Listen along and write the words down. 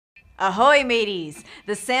Ahoy, mateys!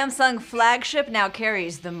 The Samsung flagship now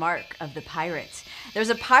carries the mark of the pirate. There's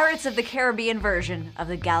a Pirates of the Caribbean version of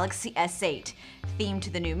the Galaxy S8, themed to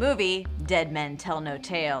the new movie, Dead Men Tell No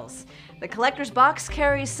Tales. The collector's box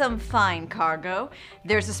carries some fine cargo.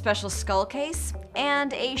 There's a special skull case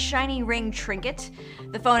and a shiny ring trinket.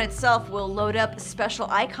 The phone itself will load up special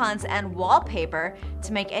icons and wallpaper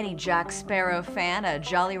to make any Jack Sparrow fan a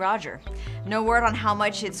Jolly Roger. No word on how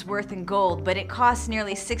much it's worth in gold, but it costs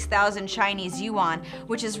nearly 6,000 Chinese yuan,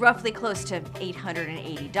 which is roughly close to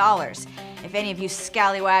 $880. If any of you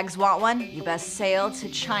scallywags want one, you best sail to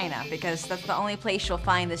China, because that's the only place you'll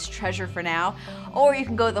find this treasure for now, or you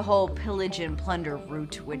can go the whole pillage and plunder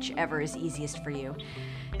route, whichever is easiest for you.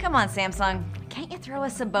 Come on, Samsung, can't you throw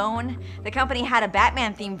us a bone? The company had a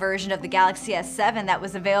Batman-themed version of the Galaxy S7 that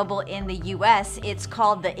was available in the US. It's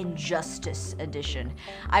called the Injustice Edition.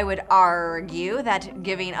 I would argue that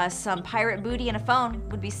giving us some pirate booty and a phone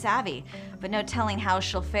would be savvy, but no telling how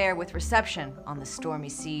she'll fare with reception on the stormy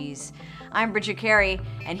seas. I'm Bridget Carey,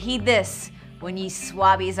 and heed this: when ye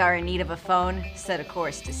swabbies are in need of a phone, set a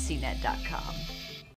course to CNET.com.